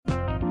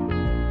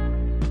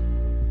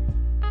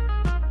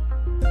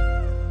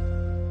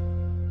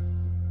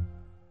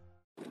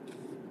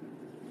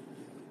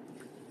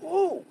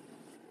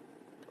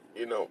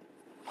You know,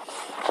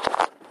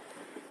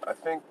 I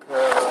think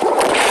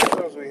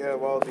sometimes we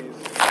have all these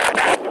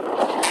ideas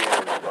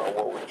about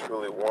what we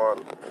truly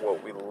want,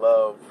 what we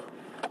love,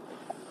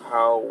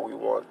 how we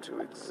want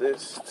to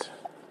exist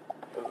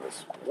in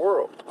this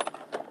world.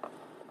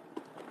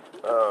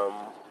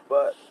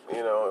 But,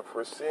 if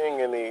we're seeing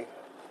any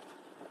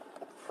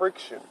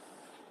friction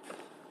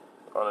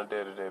on a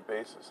day-to-day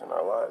basis in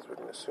our lives, we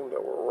can assume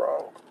that we're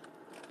wrong.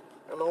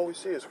 And all we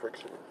see is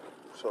friction.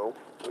 So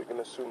we can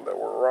assume that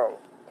we're wrong.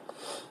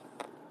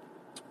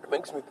 It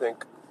makes me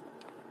think,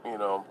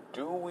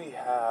 do we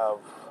have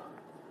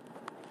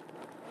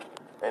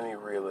any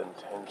real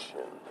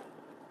intention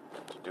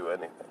to do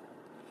anything?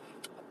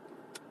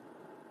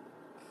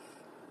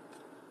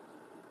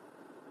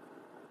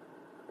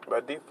 By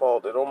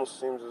default, it almost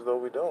seems as though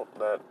we don't,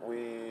 that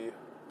we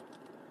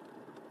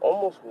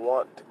almost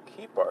want to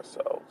keep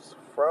ourselves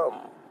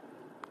from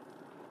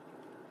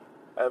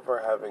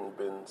ever having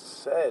been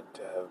said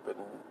to have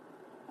been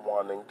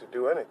wanting to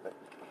do anything.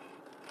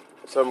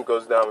 If someone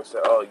goes down and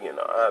says, I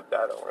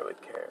don't really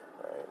care,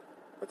 right?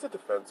 It's a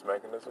defense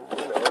mechanism,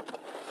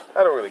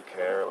 I don't really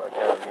care,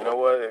 you know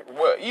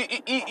what?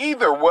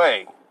 Either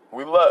way,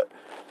 we love,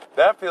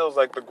 that feels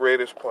like the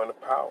greatest point of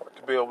power,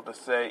 to be able to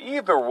say,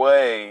 either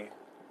way,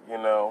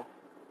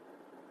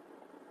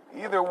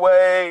 either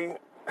way,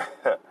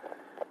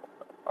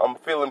 I'm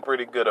feeling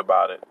pretty good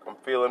about it.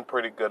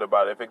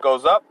 If it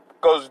goes up,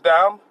 goes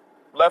down,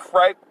 left,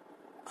 right,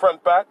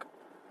 front, back,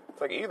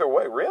 it's like, either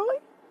way, really?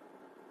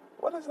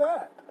 What is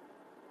that?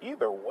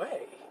 Either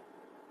way?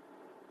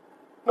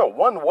 No,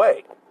 one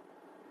way.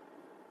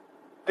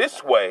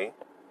 This way,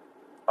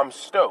 I'm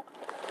stoked.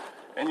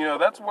 And,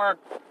 that's where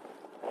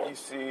you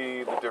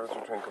see the difference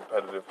between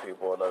competitive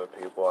people and other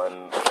people,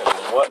 and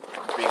what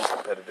being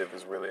competitive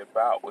is really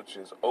about, which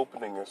is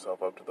opening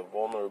yourself up to the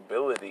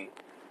vulnerability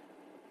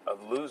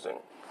of losing.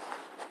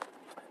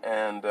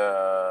 And,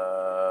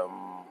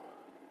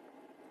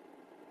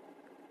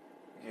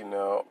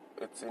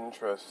 it's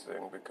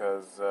interesting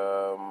because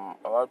a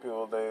lot of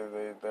people,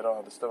 they don't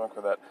have the stomach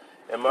for that.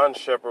 Iman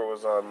Shepherd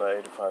was on the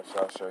 85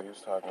 South show. He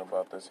was talking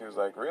about this. He was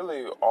like,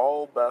 really,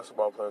 all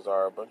basketball players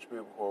are a bunch of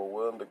people who are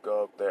willing to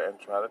go up there and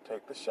try to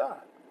take the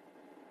shot.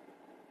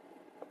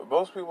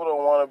 Most people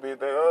don't want to be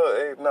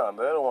there. They don't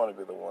want to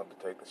be the one to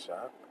take the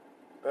shot.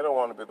 They don't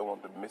want to be the one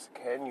to miss.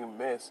 Can you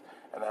miss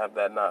and have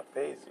that not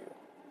faze you?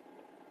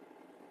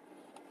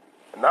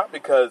 Not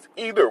because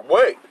either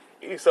way,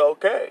 it's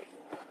okay.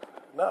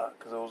 Nah,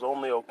 because it was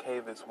only okay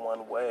this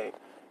one way,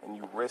 and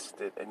you risked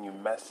it, and you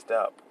messed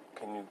up.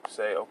 Can you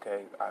say,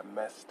 okay, I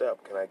messed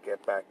up. Can I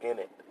get back in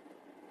it?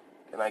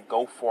 Can I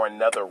go for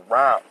another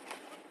round?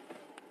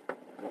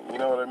 You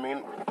know what I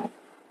mean?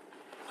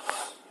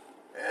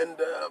 And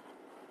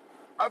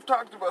I've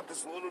talked about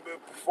this a little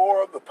bit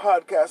before on the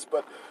podcast,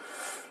 but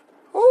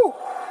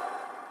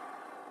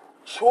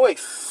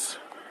choice.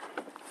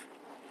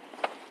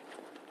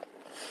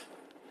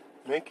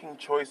 Making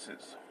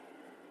choices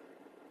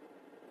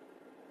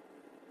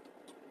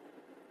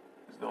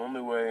is the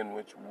only way in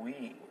which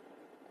we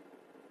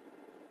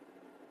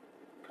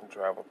can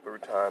travel through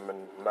time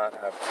and not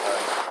have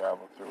time to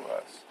travel through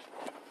us.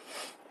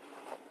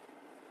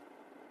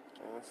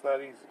 And it's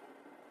not easy.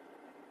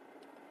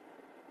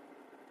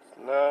 It's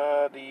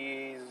not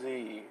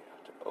easy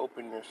to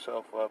open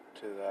yourself up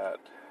to that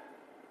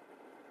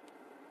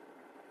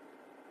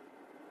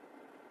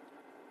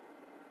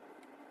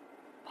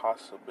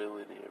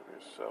possibility of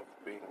yourself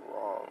being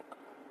wrong.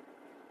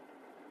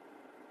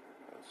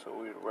 And so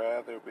we'd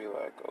rather be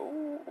like,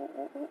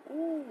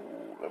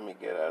 let me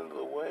get out of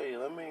the way.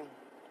 Let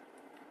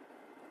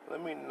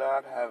me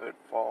not have it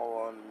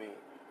fall on me.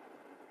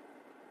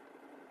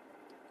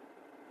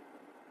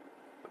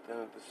 But then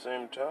at the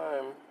same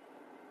time,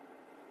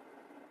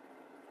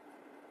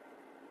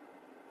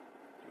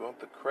 you want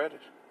the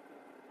credit.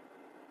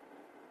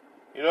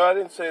 I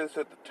didn't say this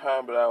at the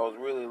time, but I was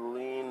really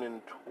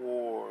leaning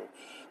towards,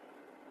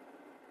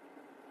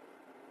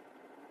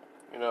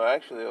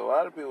 actually a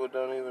lot of people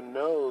don't even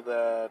know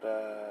that,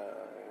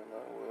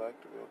 we like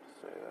to be able to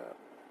say that.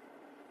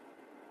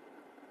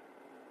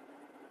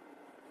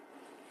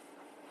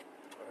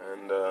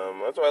 And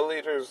that's why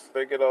leaders,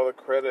 they get all the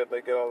credit,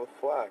 they get all the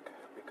flack,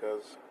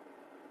 because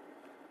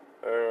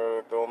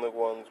they're the only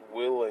ones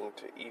willing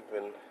to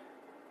even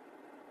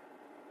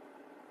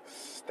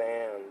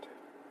stand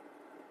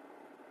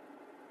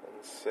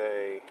and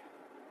say,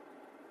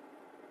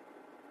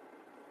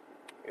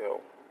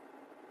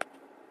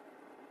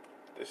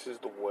 this is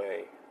the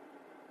way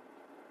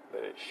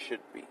that it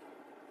should be.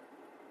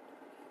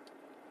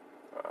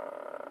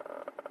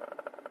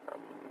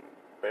 I'm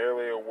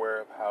barely aware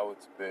of how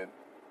it's been.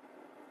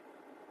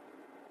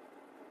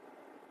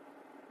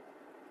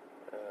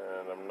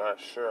 And I'm not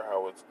sure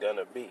how it's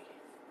gonna be.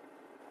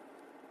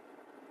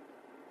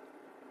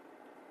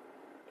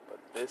 But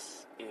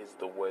this is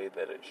the way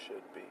that it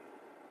should be.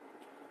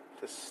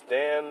 To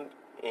stand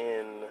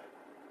in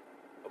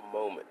a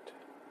moment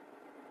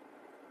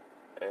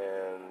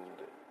and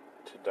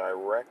to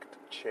direct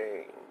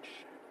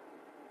change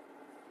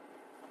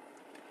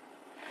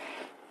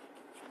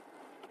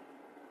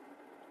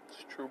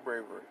true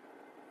bravery.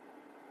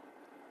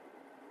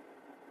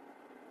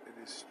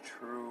 It is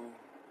true,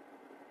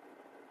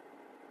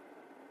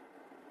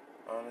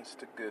 honest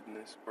to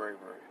goodness bravery.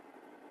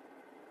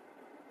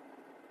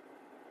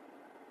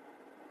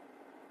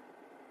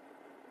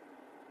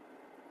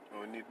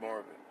 And we need more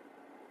of it.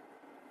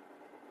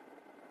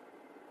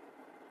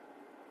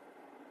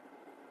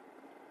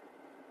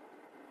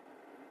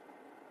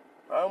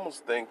 I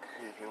almost think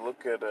if you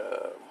look at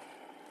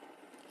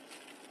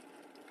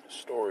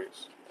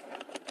stories,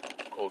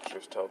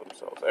 cultures tell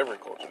themselves. Every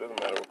culture, doesn't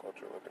matter what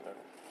culture you're looking at.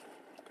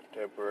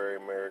 Contemporary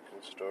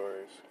American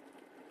stories,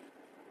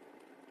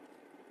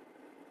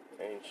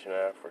 ancient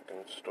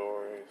African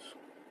stories,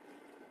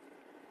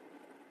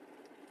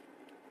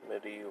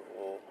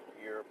 medieval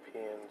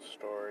European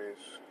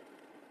stories.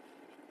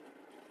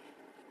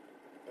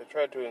 They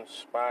try to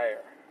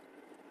inspire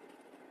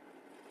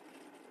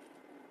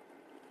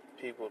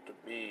people to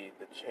be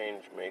the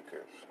change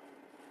makers.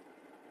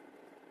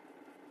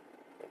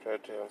 They try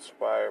to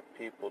inspire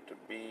people to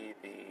be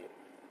the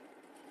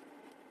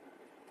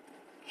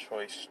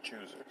choice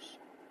choosers.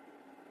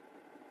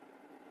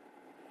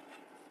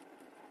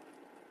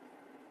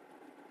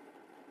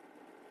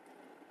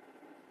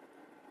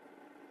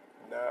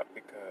 Not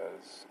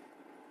because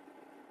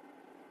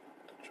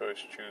the choice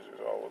choosers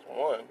always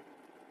won,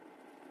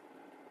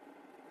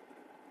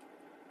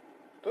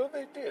 though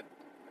they did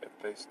if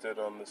they stood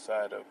on the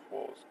side of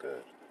what was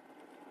good.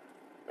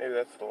 Maybe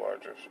that's the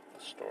larger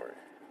story.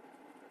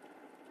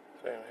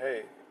 Saying,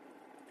 hey,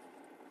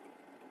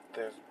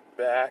 there's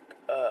back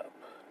up.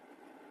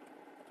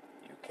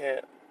 You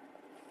can't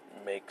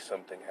make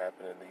something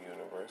happen in the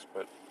universe,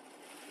 but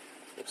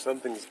if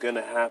something's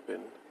gonna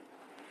happen,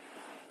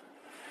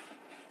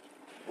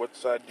 what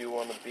side do you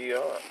want to be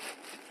on?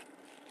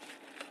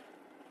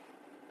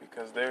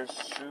 Because there's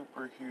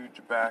super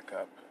huge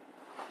backup,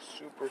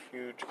 super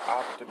huge,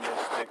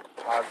 optimistic,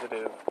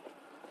 positive,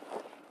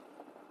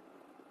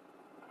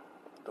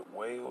 the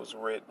way it was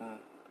written,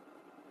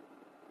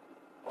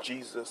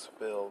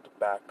 Jesus-filled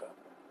backup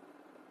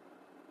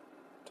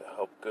to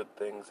help good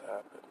things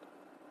happen.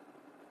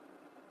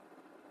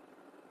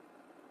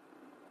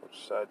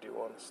 Which side do you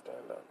want to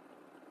stand on?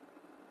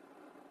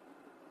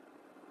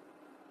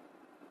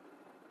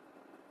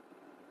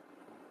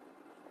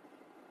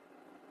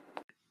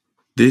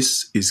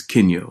 This is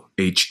Kenyo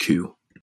HQ.